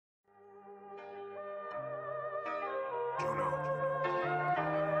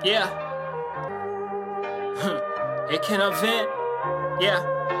Yeah. It can vent. Yeah.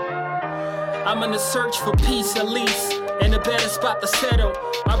 I'm in the search for peace at least, and a better spot to settle.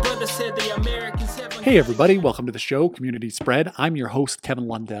 My brother said the Americans have... Hey everybody, welcome to the show, Community Spread. I'm your host, Kevin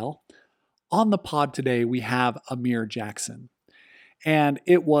Lundell. On the pod today, we have Amir Jackson. And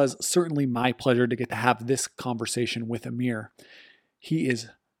it was certainly my pleasure to get to have this conversation with Amir. He is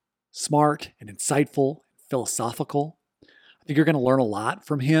smart and insightful, philosophical. I think you're going to learn a lot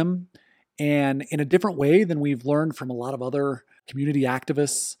from him, and in a different way than we've learned from a lot of other community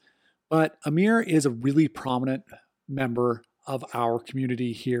activists. But Amir is a really prominent member of our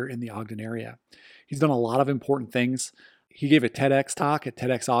community here in the Ogden area. He's done a lot of important things. He gave a TEDx talk at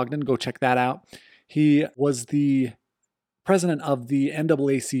TEDx Ogden. Go check that out. He was the president of the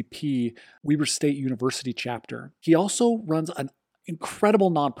NAACP Weber State University chapter. He also runs an incredible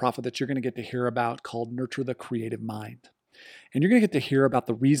nonprofit that you're going to get to hear about called Nurture the Creative Mind. And you're going to get to hear about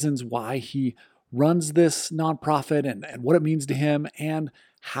the reasons why he runs this nonprofit and what it means to him, and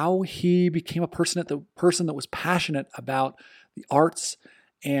how he became a person that was passionate about the arts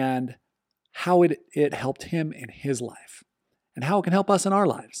and how it helped him in his life and how it can help us in our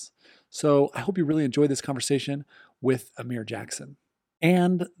lives. So I hope you really enjoyed this conversation with Amir Jackson.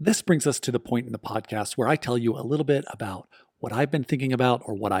 And this brings us to the point in the podcast where I tell you a little bit about what I've been thinking about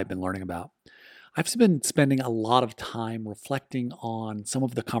or what I've been learning about. I've been spending a lot of time reflecting on some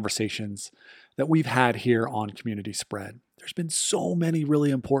of the conversations that we've had here on Community Spread. There's been so many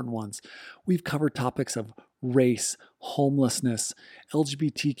really important ones. We've covered topics of race, homelessness,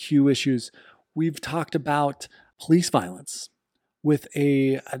 LGBTQ issues. We've talked about police violence with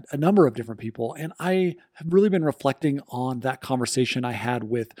a number of different people. And I have really been reflecting on that conversation I had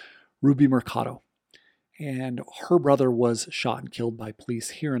with Ruby Mercado. And her brother was shot and killed by police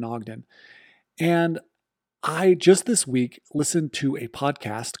here in Ogden. And I just this week listened to a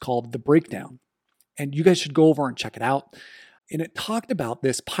podcast called The Breakdown, and you guys should go over and check it out. And it talked about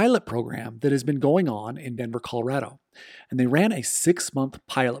this pilot program that has been going on in Denver, Colorado. And they ran a 6-month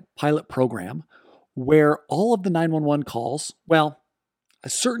pilot program where all of the 911 calls, well, a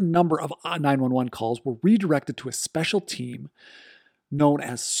certain number of 911 calls were redirected to a special team known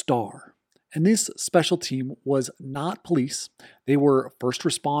as STAR. And this special team was not police. They were first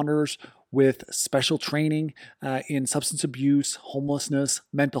responders with special training in substance abuse, homelessness,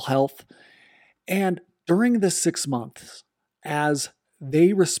 mental health. And during this 6 months, as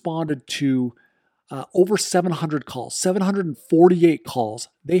they responded to over 700 calls, 748 calls,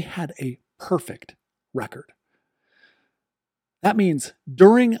 they had a perfect record. That means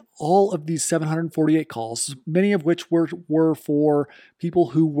during all of these 748 calls, many of which were for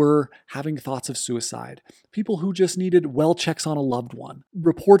people who were having thoughts of suicide, people who just needed well checks on a loved one,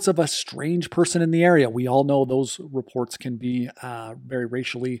 reports of a strange person in the area. We all know those reports can be very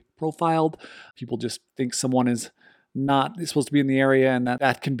racially profiled. People just think someone is not supposed to be in the area, and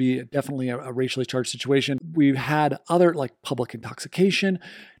that can be definitely a racially charged situation. We've had other like public intoxication.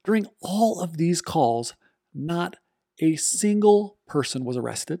 During all of these calls, not a single person was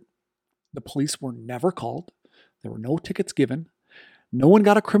arrested. The police were never called. There were no tickets given. No one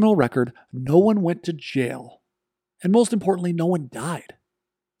got a criminal record. No one went to jail. And most importantly, no one died.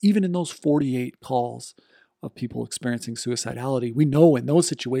 Even in those 48 calls of people experiencing suicidality, we know in those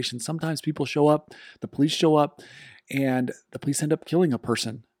situations, sometimes people show up, the police show up, and the police end up killing a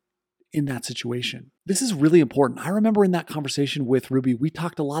person in that situation. This is really important. I remember in that conversation with Ruby, we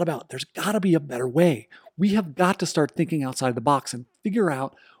talked a lot about there's got to be a better way. We have got to start thinking outside the box and figure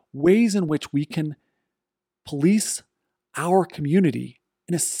out ways in which we can police our community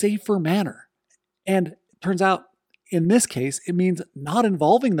in a safer manner. And it turns out in this case, it means not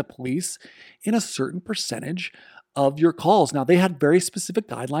involving the police in a certain percentage of your calls. Now, they had very specific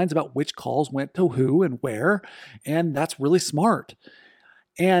guidelines about which calls went to who and where, and that's really smart.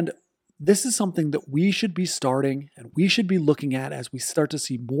 And this is something that we should be starting and we should be looking at as we start to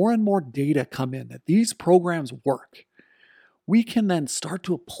see more and more data come in that these programs work. We can then start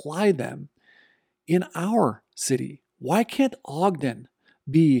to apply them in our city. Why can't Ogden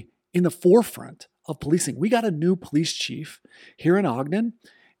be in the forefront of policing? We got a new police chief here in Ogden,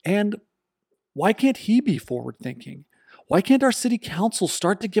 and why can't he be forward thinking? Why can't our city council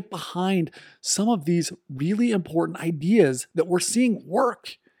start to get behind some of these really important ideas that we're seeing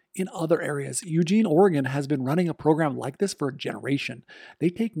work in other areas? Eugene, Oregon has been running a program like this for a generation. They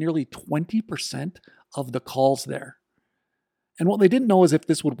take nearly 20% of the calls there. And what they didn't know is if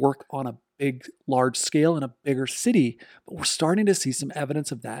this would work on a big, large scale in a bigger city, but we're starting to see some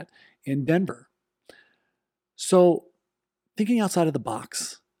evidence of that in Denver. So thinking outside of the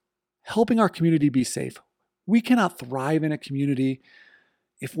box, helping our community be safe. We cannot thrive in a community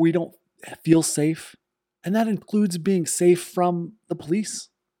if we don't feel safe, and that includes being safe from the police.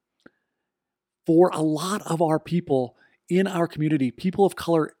 For a lot of our people in our community, people of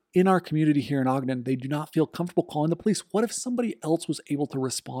color in our community here in Ogden, they do not feel comfortable calling the police. What if somebody else was able to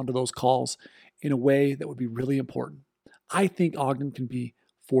respond to those calls in a way that would be really important? I think Ogden can be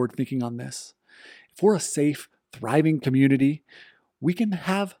forward thinking on this. If we're a safe, thriving community, we can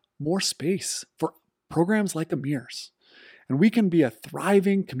have more space for programs like Amir's. And we can be a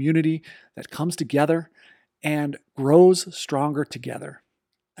thriving community that comes together and grows stronger together.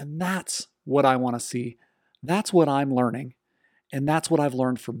 And that's what I want to see. That's what I'm learning. And that's what I've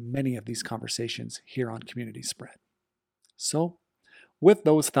learned from many of these conversations here on Community Spread. So, with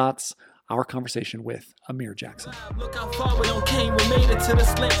those thoughts, our conversation with Amir Jackson. Look how far we don't came, we made it to the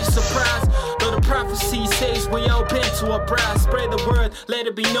slave surprise. Though the prophecy says we all been to a bride. Spread the word, let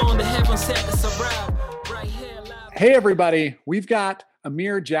it be known the heavens set us arrive. Right here, live. Hey everybody, we've got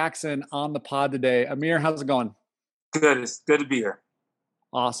Amir Jackson on the pod today. Amir, how's it going? Good, it's good to be here.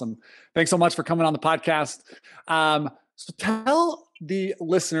 Awesome. Thanks so much for coming on the podcast. So tell the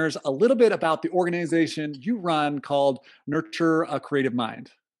listeners a little bit about the organization you run called Nurture a Creative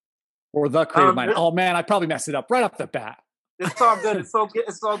Mind. Or The Creative Mind. Oh man, I probably messed it up right off the bat. It's all good. It's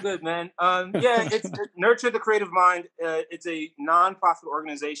all good, man. It's Nurture the Creative Mind. It's a nonprofit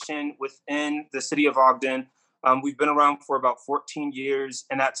organization within the city of Ogden. We've been around for about 14 years.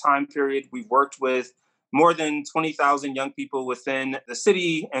 In that time period, we've worked with more than 20,000 young people within the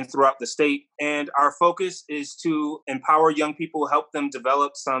city and throughout the state. And our focus is to empower young people, help them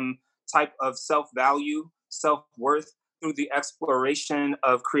develop some type of self-value, self-worth, through the exploration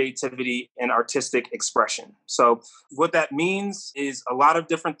of creativity and artistic expression. So what that means is a lot of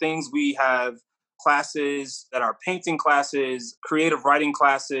different things. We have classes that are painting classes, creative writing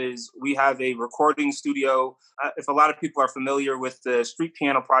classes. We have a recording studio. If a lot of people are familiar with the Street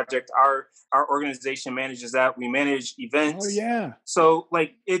Piano Project, our organization manages that. We manage events. Oh yeah. So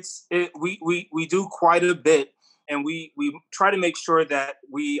like we do quite a bit. And we try to make sure that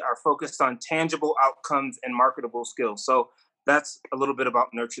we are focused on tangible outcomes and marketable skills. So that's a little bit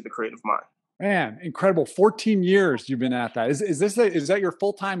about Nurture the Creative Mind. Man, incredible. 14 years you've been at that. Is that your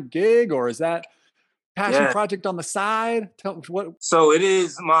full-time gig, or is that passion project on the side? Tell what. So it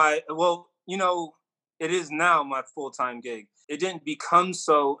is it is now my full-time gig. It didn't become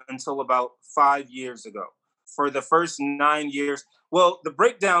so until about 5 years ago. For the first 9 years, well, the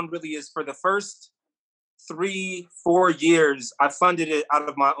breakdown really is for the first 3-4 years, I funded it out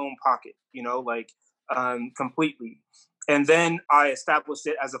of my own pocket, completely. And then I established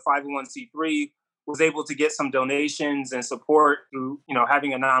it as a 501c3, was able to get some donations and support through,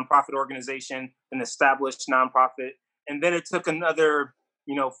 having a nonprofit organization, an established nonprofit. And then it took another,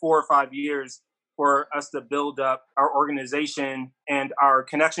 4 or 5 years for us to build up our organization and our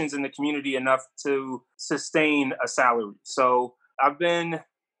connections in the community enough to sustain a salary. So I've been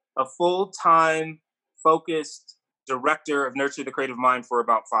a full-time focused director of Nurture the Creative Mind for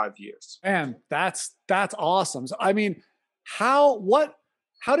about 5 years. Man, that's awesome. So, I mean, how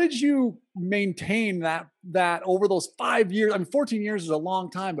did you maintain that over those 5 years? I mean, 14 years is a long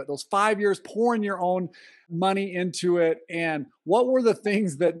time, but those 5 years pouring your own money into it. And what were the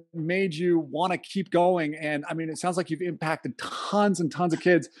things that made you want to keep going? And I mean, it sounds like you've impacted tons and tons of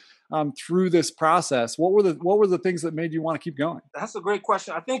kids through this process. What were the things that made you want to keep going? That's a great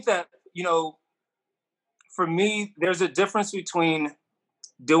question. I think that, for me, there's a difference between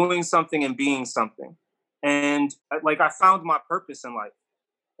doing something and being something. And I found my purpose in life.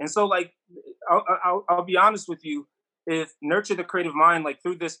 And so I'll be honest with you, if Nurture the Creative Mind,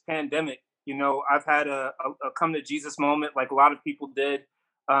 through this pandemic, I've had a come to Jesus moment, like a lot of people did.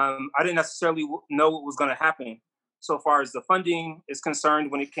 I didn't necessarily know what was going to happen. So far as the funding is concerned,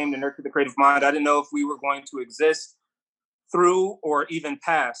 when it came to Nurture the Creative Mind, I didn't know if we were going to exist through or even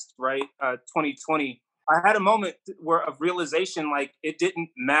past, 2020. I had a moment of realization, it didn't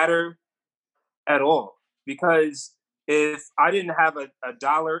matter at all, because if I didn't have a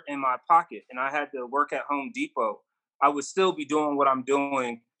dollar in my pocket and I had to work at Home Depot, I would still be doing what I'm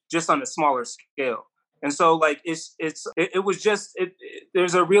doing, just on a smaller scale. And so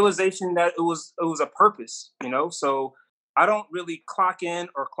there's a realization that it was a purpose, so I don't really clock in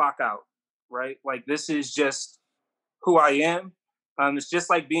or clock out, right? This is just who I am. It's just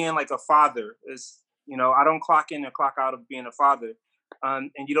like being a father. I don't clock in and clock out of being a father,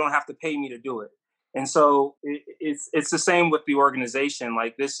 and you don't have to pay me to do it. And so it's the same with the organization.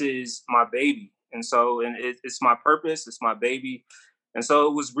 This is my baby. And so, it's my purpose, it's my baby. And so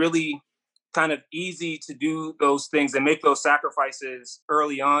it was really kind of easy to do those things and make those sacrifices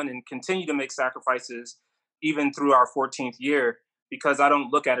early on, and continue to make sacrifices even through our 14th year, because I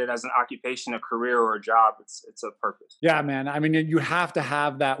don't look at it as an occupation, a career, or a job. It's a purpose. Yeah, man. I mean, you have to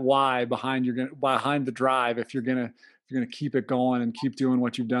have that why behind the drive if you're gonna keep it going and keep doing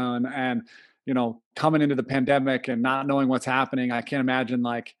what you've done. And coming into the pandemic and not knowing what's happening, I can't imagine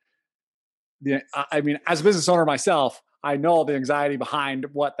I mean, as a business owner myself, I know the anxiety behind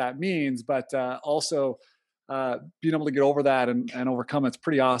what that means, but also being able to get over that and overcome it's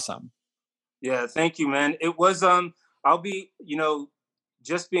pretty awesome. Yeah, thank you, man. It was I'll be,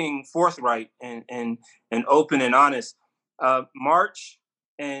 just being forthright and open and honest. March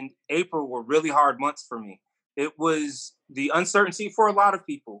and April were really hard months for me. It was the uncertainty for a lot of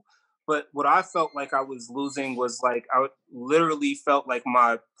people. But what I felt like I was losing was like I literally felt like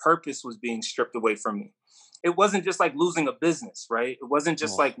my purpose was being stripped away from me. It wasn't just like losing a business, right? It wasn't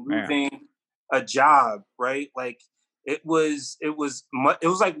just like losing a job, right? Like it was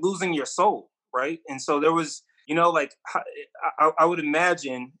like losing your soul, right? And so there was, like I would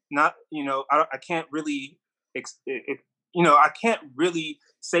imagine not, I can't really, I can't really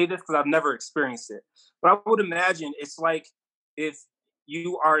say this because I've never experienced it, but I would imagine it's like if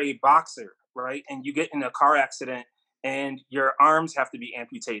you are a boxer, right? And you get in a car accident and your arms have to be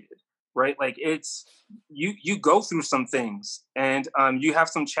amputated, right? Like it's, you go through some things and you have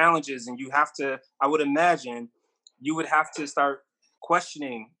some challenges and you have to, I would imagine you would have to start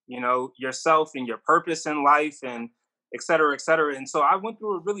questioning, yourself and your purpose in life and et cetera, et cetera. And so I went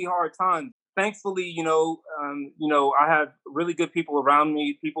through a really hard time. Thankfully, I have really good people around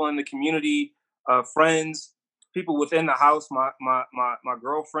me, people in the community, friends, people within the house, my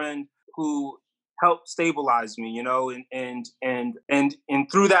girlfriend who helped stabilize me, and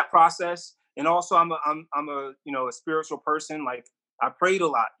through that process. And also I'm a a spiritual person. Like I prayed a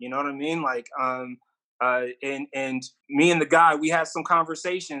lot, you know what I mean? Like and me and the guy, we had some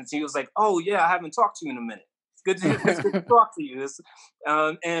conversations. He was like, "Oh yeah, I haven't talked to you in a minute. It's good to talk to you."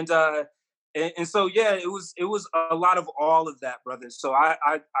 And so yeah, it was a lot of all of that, brother. So I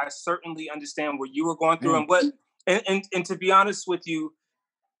certainly understand what you were going through and what and to be honest with you,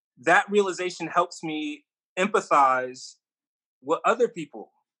 that realization helps me empathize what other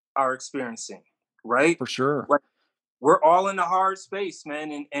people are experiencing, right? For sure. Like, we're all in a hard space,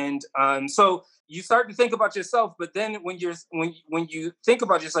 man, and so you start to think about yourself, but then when you think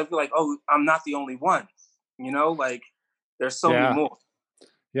about yourself, you're like, oh, I'm not the only one, like there's so many more.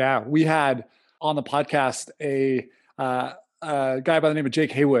 Yeah, we had on the podcast a guy by the name of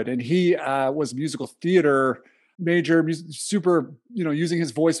Jake Haywood, and he was a musical theater major, super, using his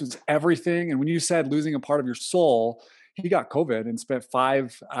voice was everything. And when you said losing a part of your soul, he got COVID and spent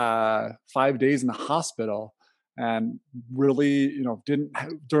 5 days in the hospital, and really, didn't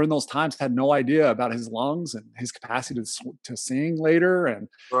during those times had no idea about his lungs and his capacity to sing later. And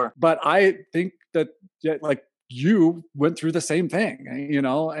Sure. But I think that like you went through the same thing,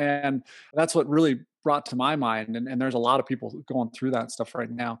 and that's what really brought to my mind. And there's a lot of people going through that stuff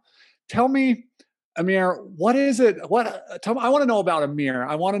right now. Tell me, Amir, what is it? Tell me, I want to know about Amir.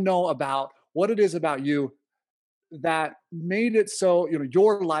 I want to know about what it is about you that made it so,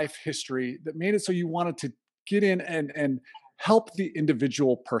 your life history that made it so you wanted to get in and help the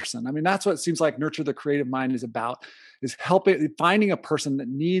individual person. I mean, that's what it seems like Nurture the Creative Mind is about, is finding a person that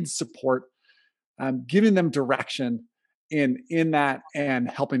needs support, giving them direction in that and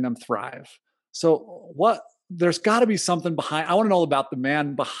helping them thrive. So there's got to be something behind. I want to know about the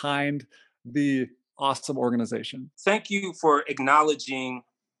man behind the awesome organization. Thank you for acknowledging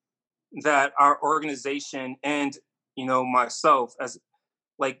that our organization and, myself as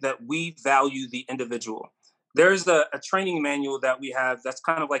like that we value the individual. There's a training manual that we have that's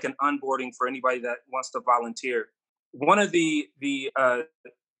kind of like an onboarding for anybody that wants to volunteer. One of the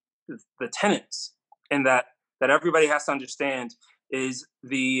tenets in that everybody has to understand is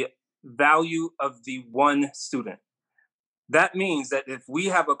the value of the one student. That means that if we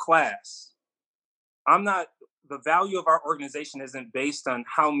have a class, the value of our organization isn't based on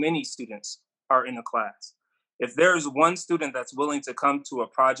how many students are in a class. If there's one student that's willing to come to a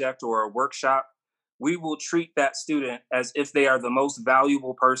project or a workshop, we will treat that student as if they are the most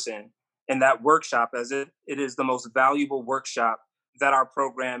valuable person in that workshop, as if it is the most valuable workshop that our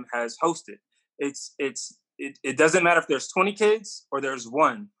program has hosted. It doesn't matter if there's 20 kids or there's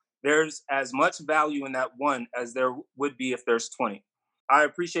one. There's as much value in that one as there would be if there's 20. I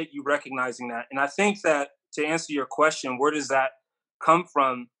appreciate you recognizing that. And I think that to answer your question, where does that come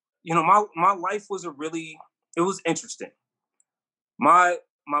from? My life was it was interesting. My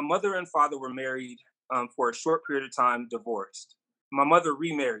mother and father were married for a short period of time, divorced. My mother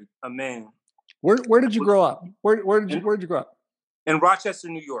remarried a man. Where did you grow up? Where did you grow up? In Rochester,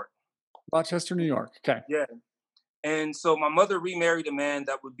 New York. Rochester, New York. Okay. Yeah. And so my mother remarried a man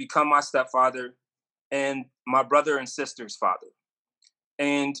that would become my stepfather and my brother and sister's father.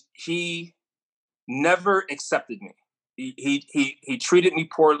 And he never accepted me. He treated me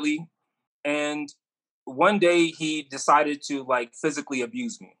poorly. And one day he decided to like physically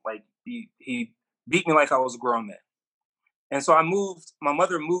abuse me. Like he beat me like I was a grown man. And so my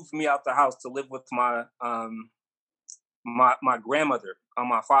mother moved me out the house to live with my grandmother on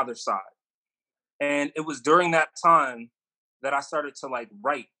my father's side. And it was during that time that I started to like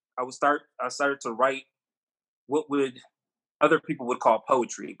write. I started to write what would other people would call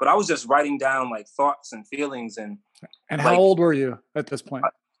poetry, but I was just writing down like thoughts and feelings. And how old were you at this point?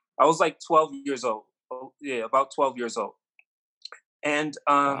 I was like 12 years old. Yeah, about 12 years old. And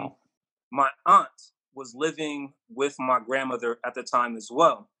wow. My aunt was living with my grandmother at the time as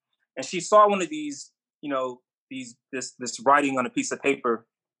well. And she saw one of these, this writing on a piece of paper.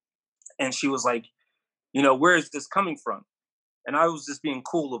 And she was like, where is this coming from? And I was just being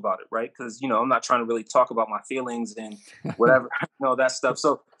cool about it, right? Because, I'm not trying to really talk about my feelings and whatever, that stuff.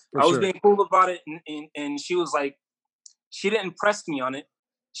 So I was being cool about it. And she was like, she didn't press me on it.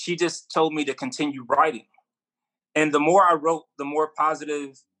 She just told me to continue writing. And the more I wrote, the more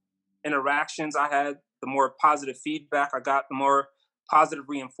positive interactions I had, the more positive feedback I got, the more positive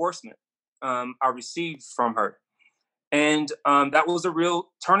reinforcement I received from her. And that was a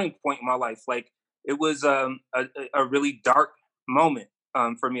real turning point in my life. Like, it was a really dark moment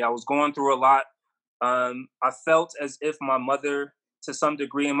for me. I was going through a lot. I felt as if my mother, to some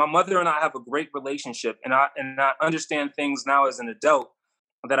degree, and my mother and I have a great relationship, and I understand things now as an adult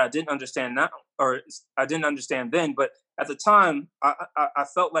that I didn't understand now, or I didn't understand then. But at the time, I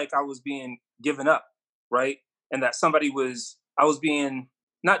felt like I was being given up, right? And that I was being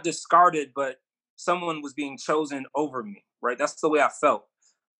not discarded, but someone was being chosen over me, right? That's the way I felt.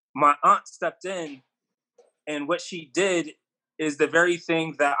 My aunt stepped in, and what she did is the very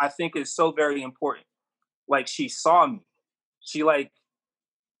thing that I think is so very important. Like, she saw me. She like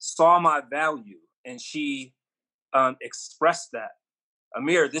saw my value, and she expressed that.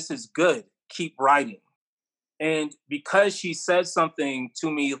 Amir, this is good. Keep writing. And because she said something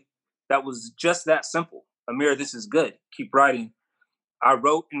to me that was just that simple, Amir, this is good. Keep writing. I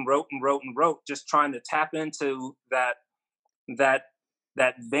wrote and wrote and wrote and wrote, just trying to tap into that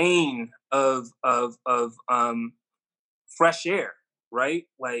vein of fresh air, right?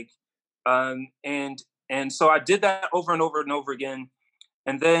 Like, and so I did that over and over and over again.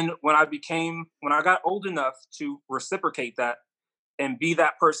 And then when I got old enough to reciprocate that and be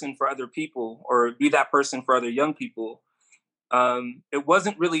that person for other people, or be that person for other young people, it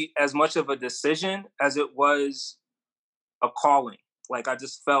wasn't really as much of a decision as it was a calling. Like, I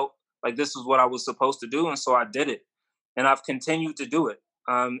just felt like this is what I was supposed to do. And so I did it, and I've continued to do it.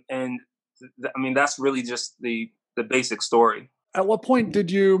 That's really just the basic story. At what point did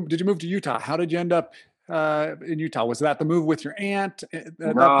you move to Utah? How did you end up in Utah? Was that the move with your aunt?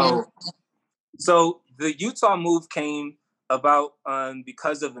 No. So the Utah move came about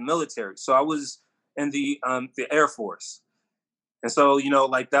because of the military. So I was in the Air Force. And so,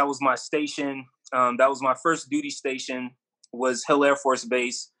 that was my station. That was my first duty station, was Hill Air Force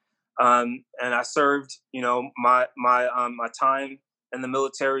Base. And I served, my time in the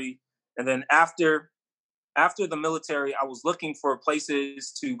military. And then after the military, I was looking for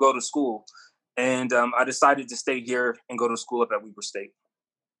places to go to school. And I decided to stay here and go to school up at Weber State.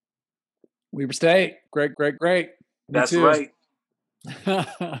 Weber State. Great. That's right.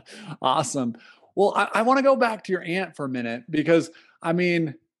 Awesome. Well, I want to go back to your aunt for a minute, because I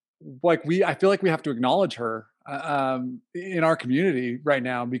feel like we have to acknowledge her in our community right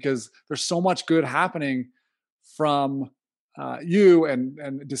now, because there's so much good happening from you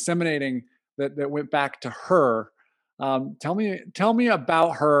and disseminating that went back to her. Tell me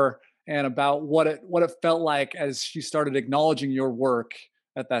about her and about what it felt like as she started acknowledging your work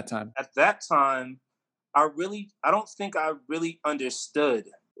at that time. At that time, I don't think I really understood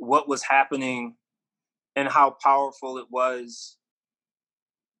what was happening and how powerful it was.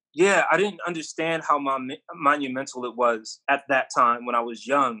 Yeah, I didn't understand how monumental it was at that time when I was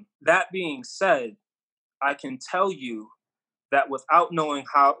young. That being said, I can tell you that without knowing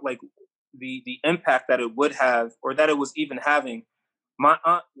how, like, the impact that it would have, or that it was even having, my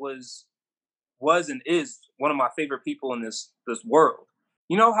aunt was and is one of my favorite people in this world.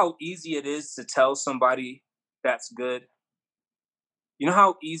 You know how easy it is to tell somebody that's good? You know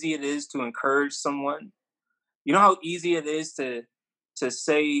how easy it is to encourage someone? You know how easy it is to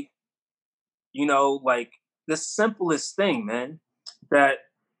say, like, the simplest thing, man,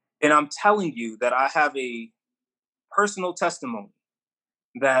 and I'm telling you that I have a personal testimony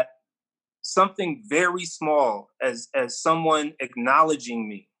that something very small as someone acknowledging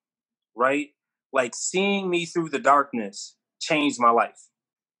me, right? Like seeing me through the darkness changed my life.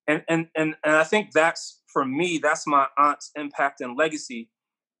 And I think that's, for me, that's my aunt's impact and legacy.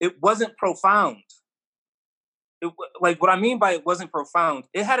 It wasn't profound. Like, what I mean by it wasn't profound,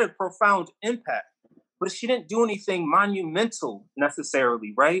 it had a profound impact, but she didn't do anything monumental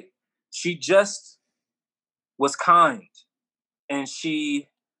necessarily, right? She just was kind, and she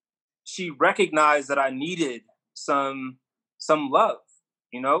recognized that I needed some love,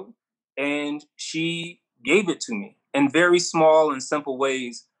 you know, and she gave it to me in very small and simple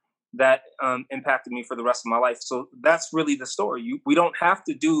ways that impacted me for the rest of my life. So that's really the story. We don't have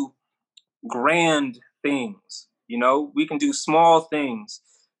to do grand things, you know. We can do small things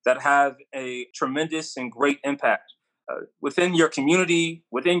that have a tremendous and great impact within your community,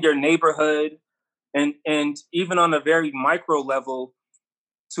 within your neighborhood, and even on a very micro level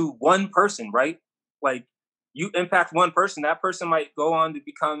to one person, right? Like, you impact one person, that person might go on to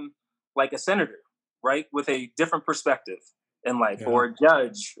become like a senator, right? With a different perspective in life, or a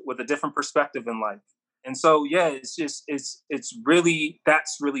judge with a different perspective in life. And so, yeah, it's really,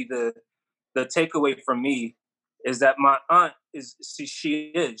 that's really the takeaway from me, is that my aunt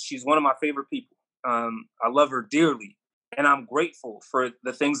she's one of my favorite people. I love her dearly, and I'm grateful for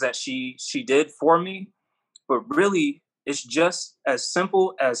the things that she did for me. But really, it's just as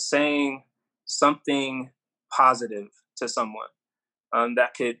simple as saying something positive to someone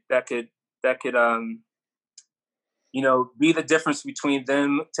that could be the difference between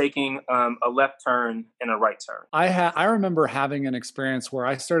them taking a left turn and a right turn. I remember having an experience where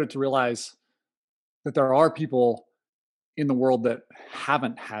I started to realize that there are people in the world that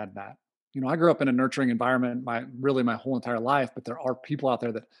haven't had that. You know, I grew up in a nurturing environment my whole entire life, but there are people out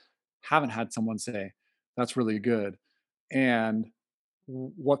there that haven't had someone say, "That's really good." And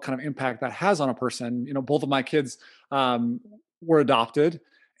what kind of impact that has on a person. You know, both of my kids were adopted,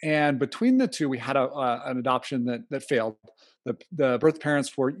 and between the two, we had an adoption that failed. The birth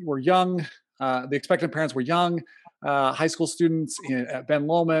parents were young. The expectant parents were young, high school students at Ben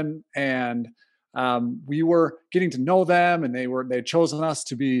Lomond, and we were getting to know them, and they had chosen us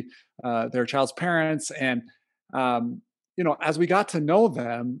to be their child's parents. And as we got to know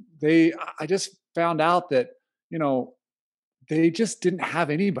them, I just found out that they just didn't have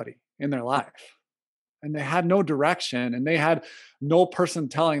anybody in their life, and they had no direction, and they had no person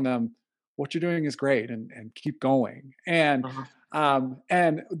telling them what you're doing is great and keep going. And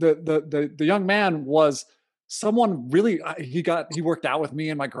and the young man was someone really, he worked out with me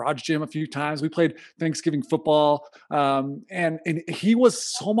in my garage gym a few times. We played Thanksgiving football. And he was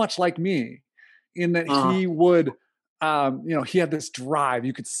so much like me in that he would, he had this drive,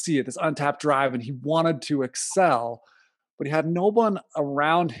 you could see it, this untapped drive, and he wanted to excel, but he had no one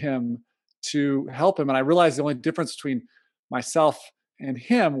around him to help him. And I realized the only difference between myself and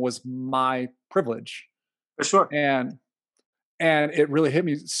him was my privilege. For sure. And it really hit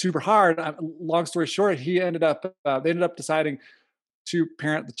me super hard. Long story short, they ended up deciding to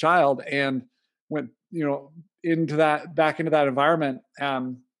parent the child, and went, back into that environment.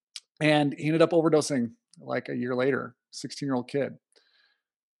 And he ended up overdosing like a year later, 16-year-old kid.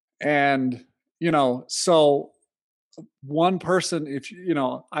 And, so one person,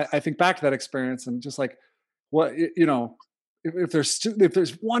 I think back to that experience, and just like, what, if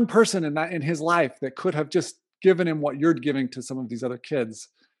there's one person in his life that could have just given him what you're giving to some of these other kids,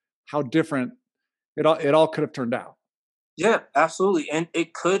 how different it all could have turned out. Yeah, absolutely. And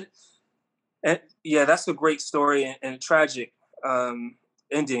it could, yeah, that's a great story and a tragic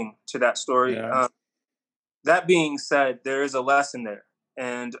ending to that story. Yeah. That being said, there is a lesson there,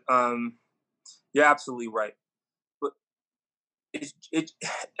 and you're absolutely right. But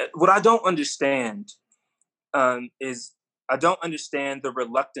what I don't understand is, I don't understand the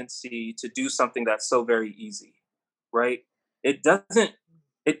reluctancy to do something that's so very easy, right? It doesn't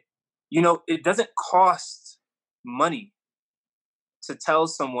cost money to tell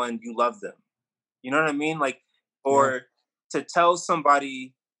someone you love them. You know what I mean? Like, or to tell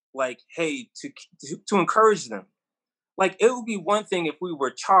somebody, like, hey, to encourage them. Like, it would be one thing if we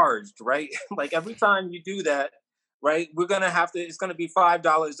were charged, right? Like, every time you do that, right, it's gonna be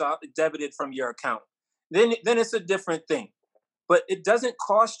 $5 debited from your account. Then it's a different thing. But it doesn't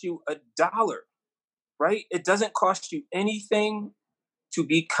cost you $1, right? It doesn't cost you anything to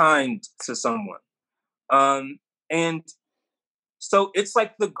be kind to someone. And so it's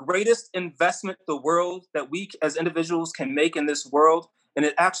like the greatest investment that we as individuals can make in this world, and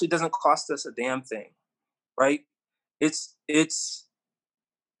it actually doesn't cost us a damn thing, right? There's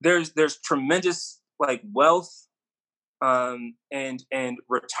tremendous, like, wealth and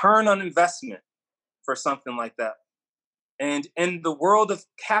return on investment for something like that. And in the world of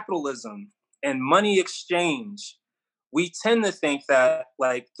capitalism and money exchange, we tend to think that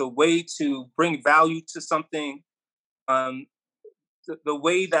like the way to bring value to something, the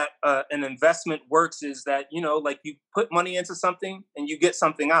way that an investment works is that, you know, like you put money into something and you get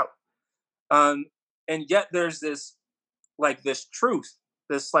something out. And yet there's this like this truth,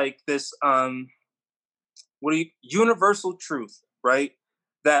 this like this universal truth, right?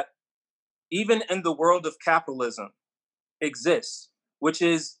 That even in the world of capitalism exists, which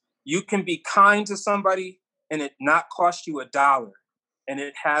is you can be kind to somebody and it not cost you $1 and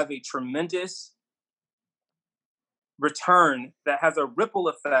it have a tremendous return that has a ripple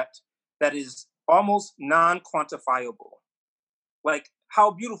effect that is almost non-quantifiable. Like,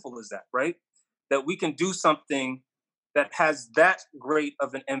 how beautiful is that, right? That we can do something that has that great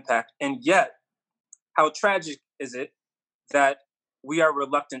of an impact. And yet, how tragic is it that we are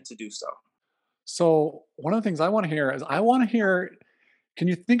reluctant to do so? So one of the things I want to hear is can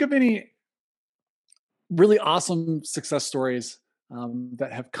you think of any really awesome success stories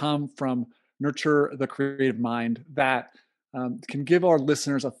that have come from Nurture the Creative Mind that can give our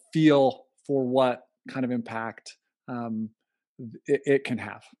listeners a feel for what kind of impact it can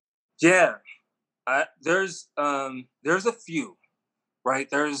have? Yeah, there's a few, right?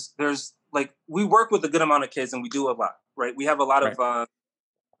 There's like we work with a good amount of kids and we do a lot, right? We have a lot of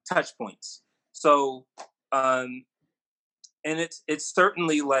touch points. So and it's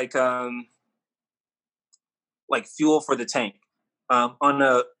certainly like fuel for the tank on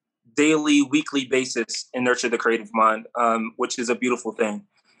a daily, weekly basis in Nurture the Creative Mind, which is a beautiful thing.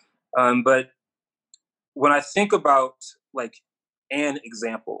 But when I think about like an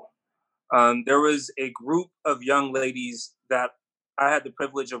example, there was a group of young ladies that I had the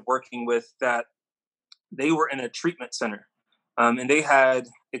privilege of working with that they were in a treatment center, and they had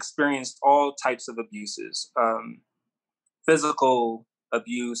experienced all types of abuses, physical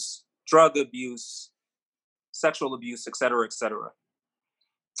abuse, drug abuse, sexual abuse, et cetera, et cetera.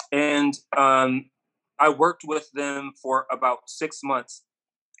 And I worked with them for about 6 months,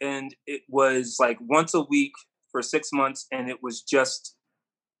 and it was like once a week for 6 months, and it was just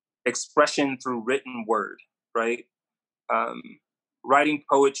expression through written word, right? Writing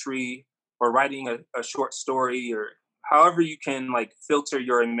poetry or writing a short story, or however you can like filter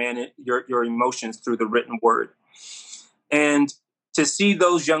your emotions through the written word. And to see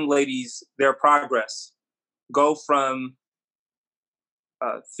those young ladies, their progress, go from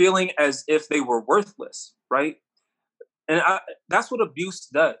feeling as if they were worthless, right? And that's what abuse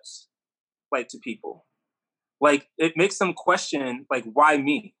does, like, to people. Like, it makes them question, like, why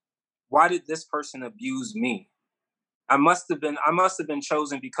me? Why did this person abuse me? I must have been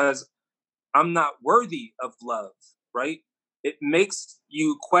chosen because I'm not worthy of love, right? It makes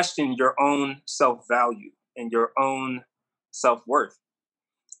you question your own self-value and your own self-worth.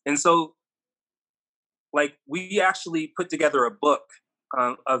 And so, like, we actually put together a book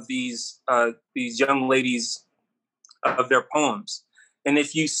of these young ladies, of their poems. And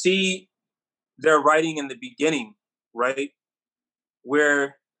if you see their writing in the beginning, right,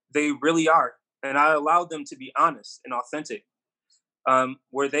 where they really are, and I allowed them to be honest and authentic,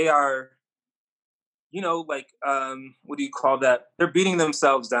 where they are, you know, like, what do you call that? They're beating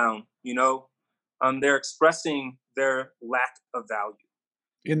themselves down, you know? They're expressing their lack of value.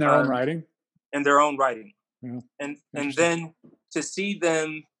 In their own writing? In their own writing. Yeah. And then to see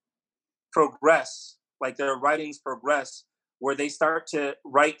them progress, like their writings progress, where they start to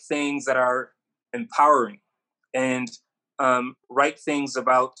write things that are empowering and write things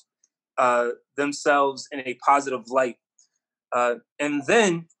about themselves in a positive light. And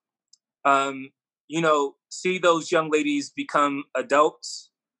then, you know, see those young ladies become adults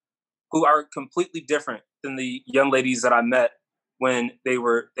who are completely different than the young ladies that I met when they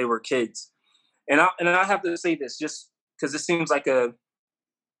were kids. And I have to say this just because it seems like a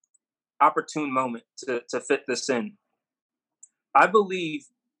opportune moment to fit this in. I believe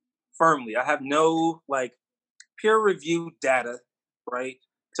firmly, I have no like peer-reviewed data, right,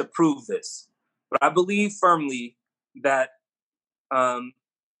 to prove this, but I believe firmly that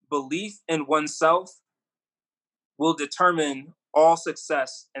belief in oneself will determine all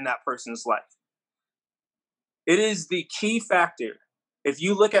success in that person's life. It is the key factor. If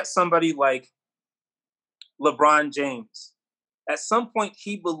you look at somebody like LeBron James, at some point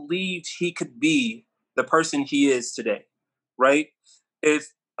he believed he could be the person he is today, right?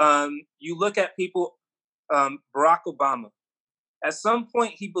 If you look at people, Barack Obama, at some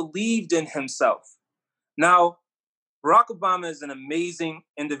point he believed in himself. Now, Barack Obama is an amazing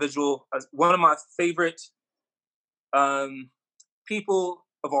individual, one of my favorite people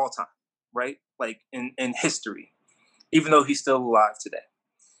of all time, right? Like in history, even though he's still alive today.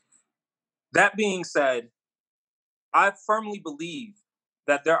 That being said, I firmly believe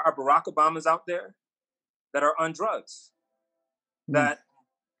that there are Barack Obamas out there that are on drugs, that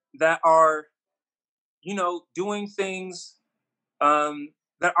are, doing things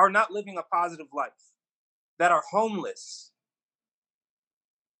that are not living a positive life, that are homeless.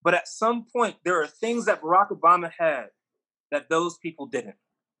 But at some point, there are things that Barack Obama had that those people didn't.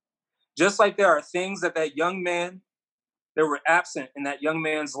 Just like there are things that young man, that were absent in that young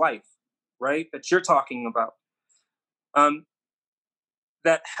man's life, right? That you're talking about,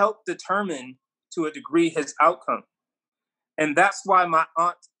 that helped determine to a degree his outcome. And that's why my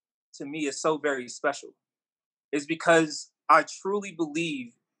aunt to me is so very special, is because I truly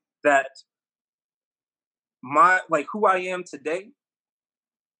believe that who I am today,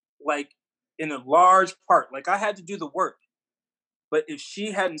 like in a large part, like I had to do the work, but if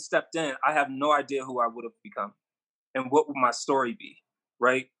she hadn't stepped in, I have no idea who I would have become and what would my story be,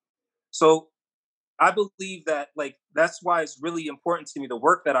 right? So I believe that that's why it's really important to me, the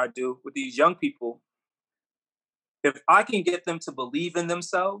work that I do with these young people. If I can get them to believe in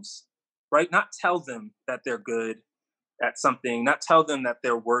themselves, right? Not tell them that they're good at something, not tell them that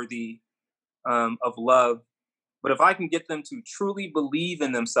they're worthy of love, but if I can get them to truly believe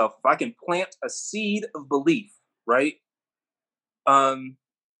in themselves, if I can plant a seed of belief, right?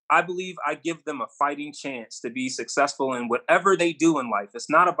 I believe I give them a fighting chance to be successful in whatever they do in life. It's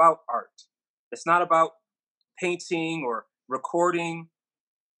not about art. It's not about painting or recording.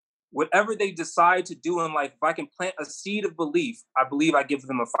 Whatever they decide to do in life, if I can plant a seed of belief, I believe I give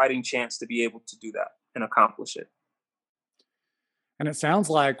them a fighting chance to be able to do that and accomplish it. And it sounds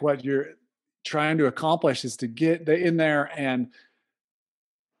like what you're trying to accomplish is to get in there and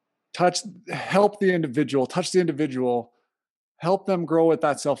touch the individual, help them grow with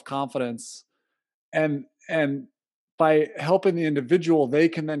that self-confidence. And by helping the individual, they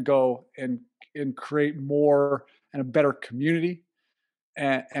can then go and create more and a better community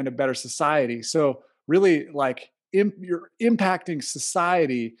and a better society. So really you're impacting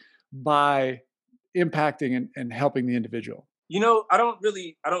society by impacting and helping the individual. I don't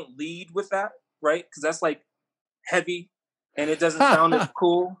lead with that, right? Because that's like heavy and it doesn't sound as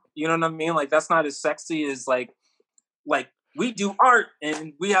cool. You know what I mean? Like that's not as sexy as like we do art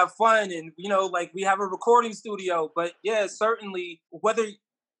and we have fun and we have a recording studio. But yeah, certainly whether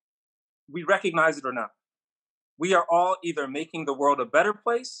we recognize it or not, we are all either making the world a better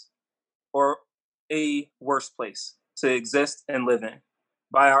place or a worse place to exist and live in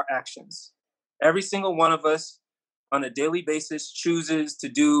by our actions. Every single one of us on a daily basis chooses to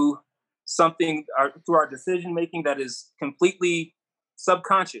do something through our decision making that is completely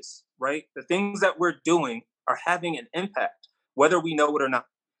subconscious, right? The things that we're doing are having an impact, whether we know it or not.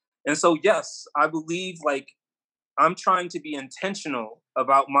 And so, yes, I believe I'm trying to be intentional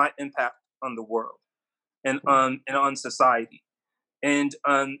about my impact on the world and on society. And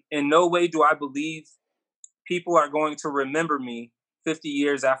in no way do I believe people are going to remember me 50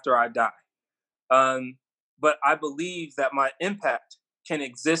 years after I die. But I believe that my impact can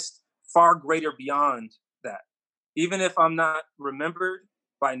exist far greater beyond that. Even if I'm not remembered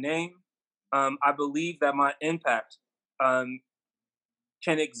by name, I believe that my impact can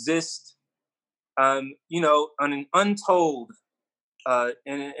exist, on an untold,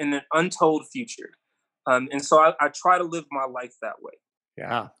 in an untold future. And so I try to live my life that way.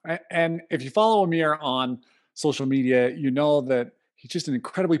 Yeah. And if you follow Amir on social media, you know that he's just an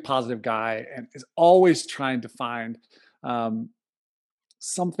incredibly positive guy and is always trying to find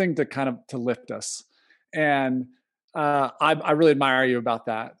something to to lift us. And I really admire you about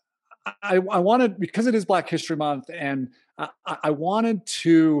that. I wanted, because it is Black History Month, and I wanted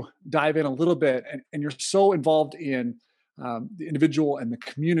to dive in a little bit, and you're so involved in the individual and the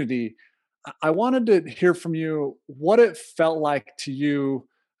community. I wanted to hear from you what it felt like to you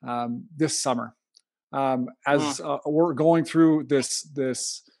this summer as we're going through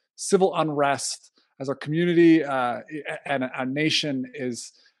this civil unrest, as our community and a nation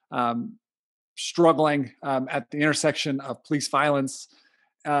is struggling at the intersection of police violence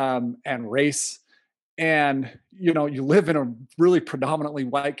and race. And you live in a really predominantly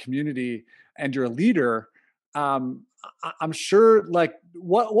white community, and you're a leader. I'm sure,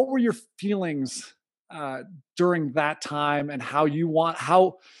 what were your feelings during that time, and how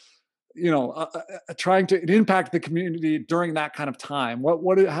trying to impact the community during that kind of time?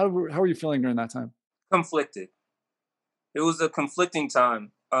 How were you feeling during that time? Conflicted. It was a conflicting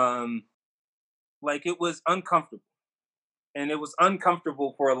time. It was uncomfortable, and it was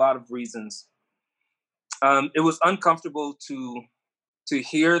uncomfortable for a lot of reasons. It was uncomfortable to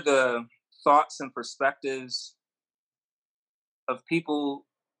hear the thoughts and perspectives of people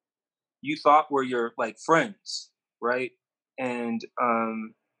you thought were your like friends, right? And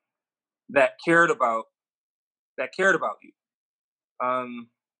that cared about you.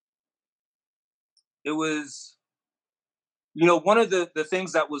 It was, one of the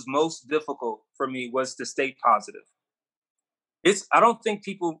things that was most difficult for me was to stay positive. I don't think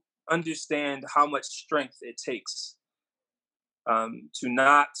people understand how much strength it takes to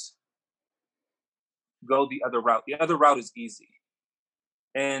not go the other route. The other route is easy.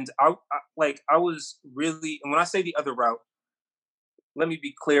 And I was really, and when I say the other route, let me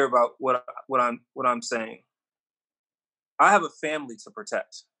be clear about what I'm saying. I have a family to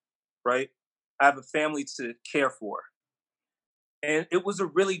protect, right? I have a family to care for. And it was a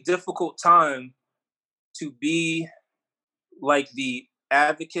really difficult time to be like the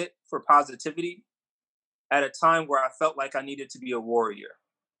advocate for positivity at a time where I felt like I needed to be a warrior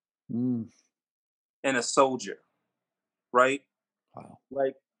and a soldier, right? Wow.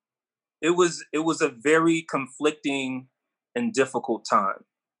 Like it was a very conflicting and difficult time.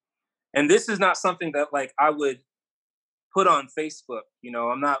 And this is not something that like I would put on Facebook.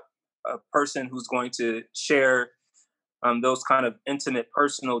 I'm not a person who's going to share those kind of intimate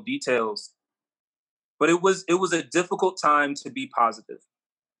personal details. But it was a difficult time to be positive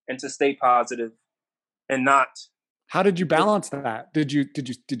and to stay positive and not. How did you balance that? Did you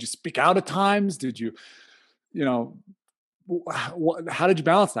speak out at times? Did you, how did you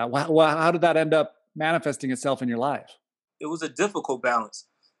balance that? How did that end up manifesting itself in your life? It was a difficult balance.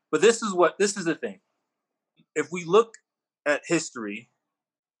 But this is the thing. If we look at history,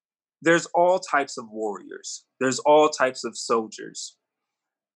 there's all types of warriors. There's all types of soldiers.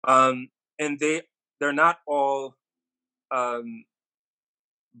 And they're not all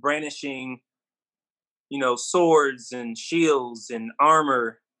brandishing, swords and shields and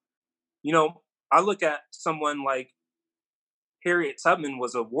armor. I look at someone like Harriet Tubman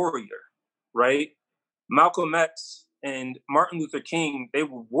was a warrior, right? Malcolm X and Martin Luther King, they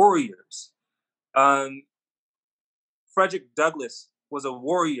were warriors. Frederick Douglass was a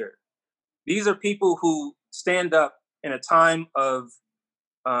warrior. These are people who stand up in a time of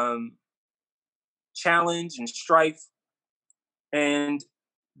challenge and strife, and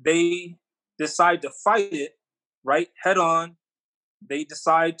they decide to fight it, right, head on. They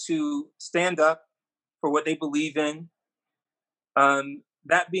decide to stand up for what they believe in.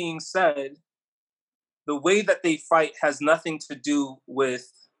 That being said, the way that they fight has nothing to do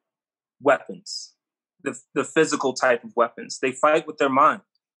with weapons, the physical type of weapons. They fight with their mind.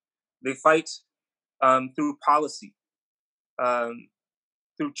 They fight through policy,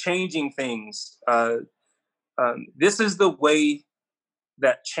 through changing things. This is the way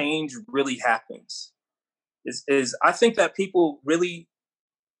that change really happens. Is I think that people really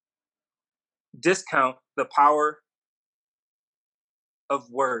discount the power of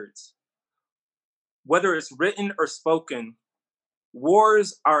words. Whether it's written or spoken,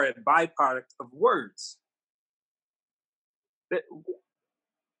 wars are a byproduct of words.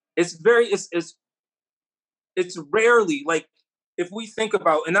 It's rarely, like, if we think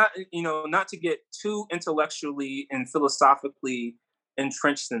about, and not to get too intellectually and philosophically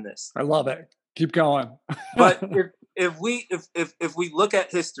entrenched in this. I love it. Keep going. But if we look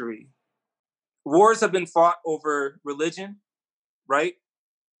at history, wars have been fought over religion, right?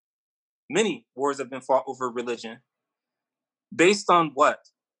 Many wars have been fought over religion. Based on what?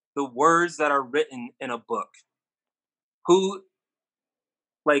 The words that are written in a book. Who,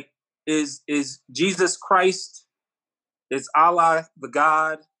 like, is Jesus Christ? Is Allah the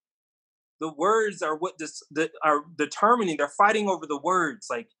God? The words are what are determining. They're fighting over the words,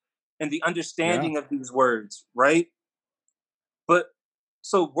 like, and the understanding of these words, right? But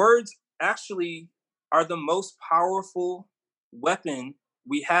so words actually are the most powerful weapon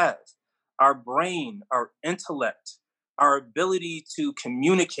we have. Our brain, our intellect, our ability to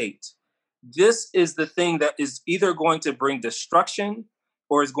communicate. This is the thing that is either going to bring destruction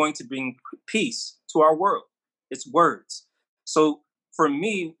or is going to bring peace to our world. It's words. So for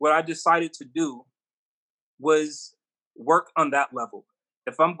me, what I decided to do was work on that level.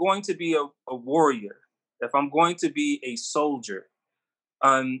 If I'm going to be a warrior, if I'm going to be a soldier,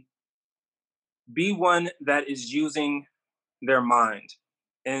 be one that is using their mind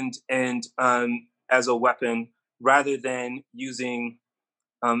and as a weapon rather than using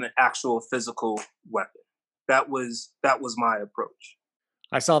an actual physical weapon. That was my approach.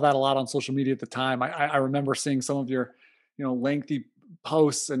 I saw that a lot on social media at the time. I remember seeing some of your, lengthy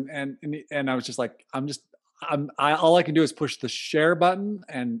posts and I was just like, all I can do is push the share button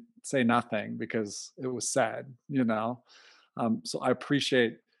and say nothing because it was said, you know? So I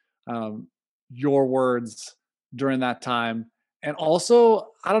appreciate your words during that time. And also,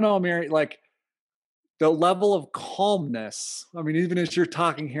 I don't know, Amir, like the level of calmness. I mean, even as you're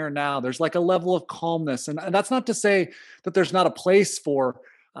talking here now, there's like a level of calmness. And that's not to say that there's not a place for,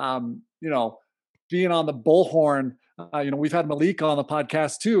 you know, being on the bullhorn. We've had Malik on the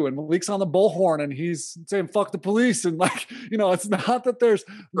podcast too, and Malik's on the bullhorn and he's saying, fuck the police. And like, it's not that there's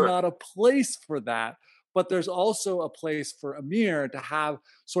not a place for that, but there's also a place for Amir to have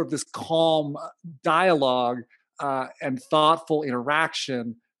sort of this calm dialogue and thoughtful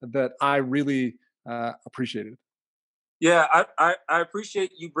interaction that I really appreciated. Yeah, I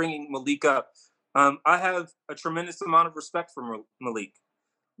appreciate you bringing Malik up. I have a tremendous amount of respect for Malik.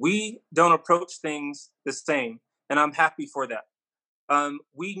 We don't approach things the same, and I'm happy for that. I'm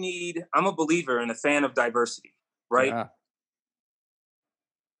a believer and a fan of diversity, right? Yeah.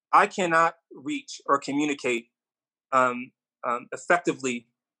 I cannot reach or communicate effectively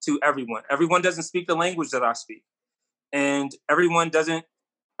to everyone. Everyone doesn't speak the language that I speak, and everyone doesn't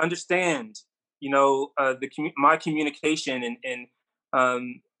understand, my communication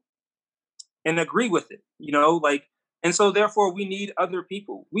and agree with it, and so therefore we need other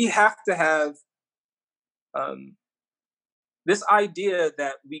people. We have to have this idea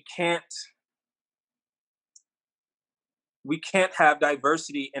that we can't have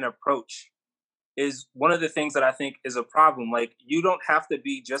diversity in approach is one of the things that I think is a problem. Like, you don't have to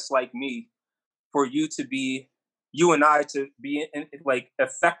be just like me for you and I to be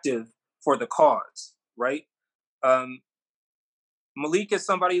effective for the cause, right? Malik is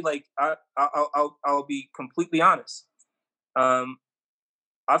somebody, like, I'll be completely honest.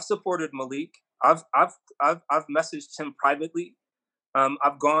 I've supported Malik. I've messaged him privately.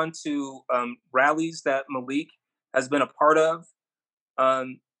 I've gone to rallies that Malik has been a part of.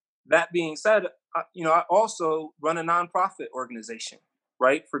 That being said, I also run a nonprofit organization,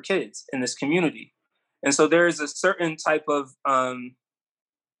 right, for kids in this community. And so there is a certain type of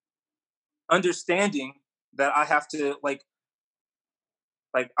understanding that I have to, like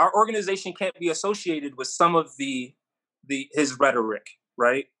our organization can't be associated with some of his rhetoric,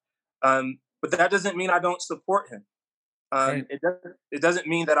 right? But that doesn't mean I don't support him. Right. It doesn't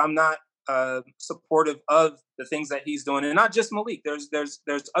mean that I'm not supportive of the things that he's doing, and not just Malik. There's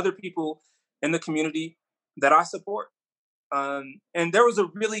other people in the community that I support. And there was a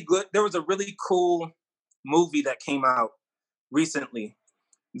really cool movie that came out recently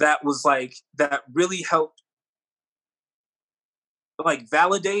that really helped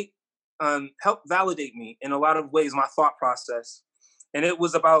validate me in a lot of ways, my thought process. And it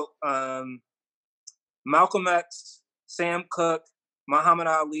was about Malcolm X, Sam Cooke, Muhammad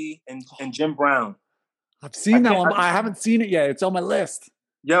Ali, and Jim Brown. I've seen that one. I haven't seen it yet. It's on my list.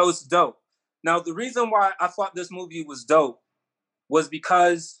 Yo, it's dope. Now, the reason why I thought this movie was dope was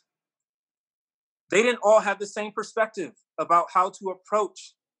because they didn't all have the same perspective about how to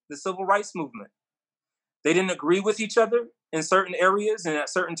approach the civil rights movement. They didn't agree with each other in certain areas and at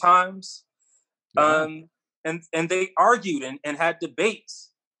certain times. Yeah. And they argued and had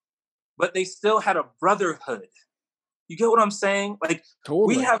debates, but they still had a brotherhood. You get what I'm saying? Like,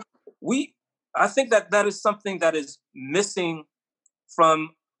 totally. I think that is something that is missing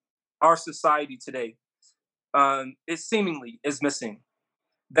from our society today. It seemingly is missing.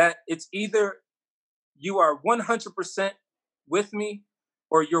 That it's either you are 100% with me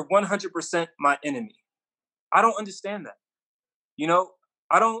or you're 100% my enemy. I don't understand that.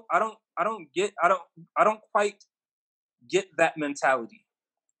 I don't quite get that mentality,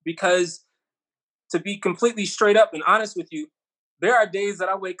 because to be completely straight up and honest with you, there are days that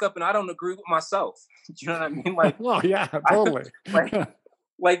I wake up and I don't agree with myself. You know what I mean? Like, oh yeah, totally.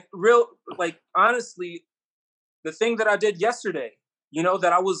 Honestly, the thing that I did yesterday,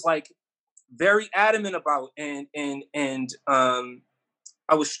 that I was very adamant about and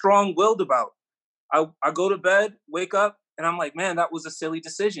I was strong-willed about. I go to bed, wake up, and I'm like, man, that was a silly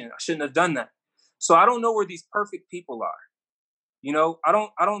decision. I shouldn't have done that. So I don't know where these perfect people are. I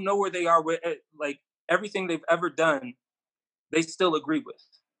don't know where they are with everything they've ever done, they still agree with.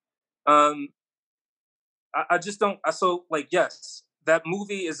 I just don't. Yes, that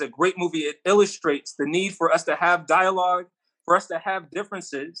movie is a great movie. It illustrates the need for us to have dialogue, for us to have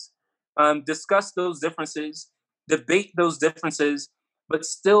differences, discuss those differences, debate those differences, but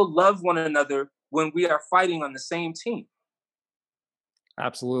still love one another when we are fighting on the same team.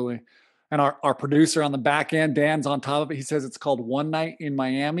 Absolutely. And our producer on the back end, Dan's on top of it. He says it's called One Night in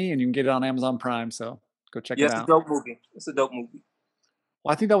Miami, and you can get it on Amazon Prime. So go check it out. It's a dope movie. It's a dope movie.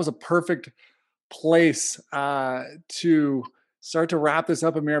 Well, I think that was a perfect place to start to wrap this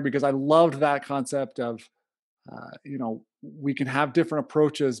up, Amir, because I loved that concept of, we can have different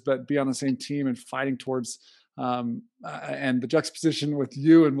approaches, but be on the same team and fighting towards, and the juxtaposition with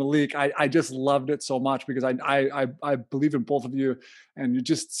you and Malik, I just loved it so much because I believe in both of you, and you're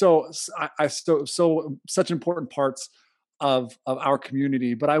just such important parts of our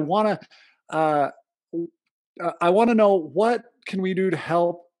community. But I want to know, what can we do to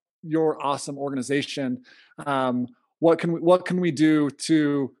help your awesome organization? What can we do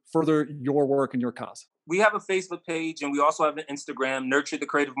to further your work and your cause? We have a Facebook page, and we also have an Instagram, Nurture the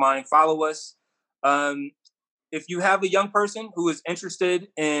Creative Mind. Follow us. If you have a young person who is interested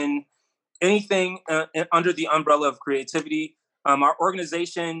in anything under the umbrella of creativity, our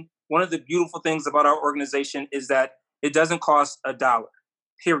organization, one of the beautiful things about our organization is that it doesn't cost $1,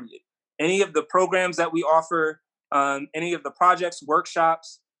 period. Any of the programs that we offer, any of the projects,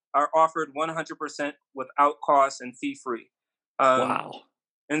 workshops are offered 100% without cost and fee-free. Wow.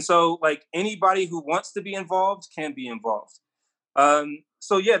 And so, like, anybody who wants to be involved can be involved.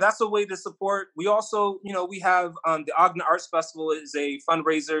 So yeah, that's a way to support. We also, we have the Ogden Arts Festival is a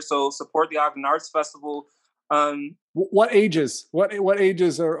fundraiser, so support the Ogden Arts Festival. What ages? What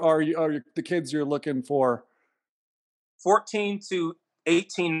ages are the kids you're looking for? 14 to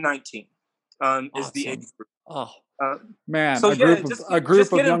 18, 19 awesome. Is the age group. Oh man, so a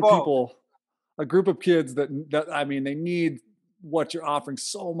group of young people, a group of kids that they need what you're offering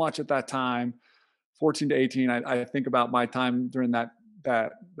so much at that time. 14 to 18. I think about my time during that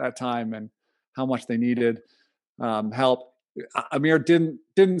time and how much they needed help. Amir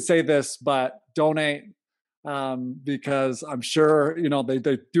didn't say this, but donate, because I'm sure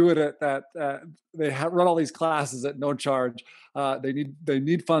they do it at that they run all these classes at no charge. They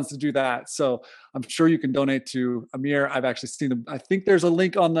need funds to do that, so I'm sure you can donate to Amir. I've actually seen them. I think there's a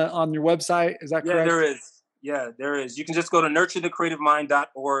link on your website. Is that correct? Yeah, there is. Yeah, there is. You can just go to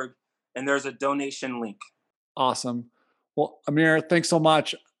nurturethecreativemind.org, and there's a donation link. Awesome. Well, Amir, thanks so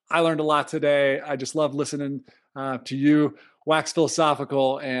much. I learned a lot today. I just love listening to you wax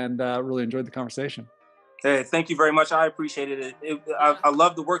philosophical, and really enjoyed the conversation. Hey, thank you very much. I appreciated it. I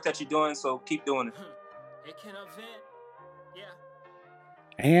love the work that you're doing, so keep doing it.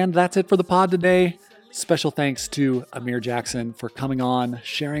 And that's it for the pod today. Special thanks to Amir Jackson for coming on,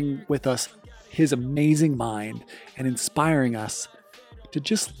 sharing with us his amazing mind, and inspiring us to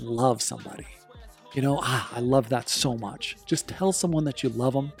just love somebody. I love that so much. Just tell someone that you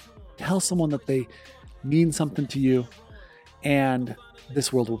love them. Tell someone that they mean something to you, and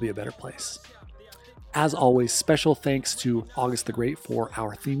this world will be a better place. As always, special thanks to August the Great for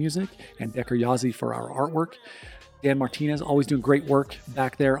our theme music and Decker Yazzie for our artwork. Dan Martinez, always doing great work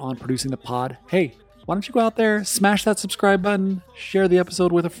back there on producing the pod. Hey, why don't you go out there, smash that subscribe button, share the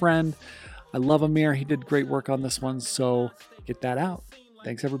episode with a friend. I love Amir. He did great work on this one, so get that out.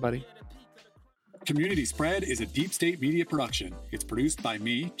 Thanks, everybody. Community Spread is a Deep State Media production. It's produced by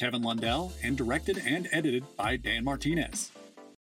me, Kevin Lundell, and directed and edited by Dan Martinez.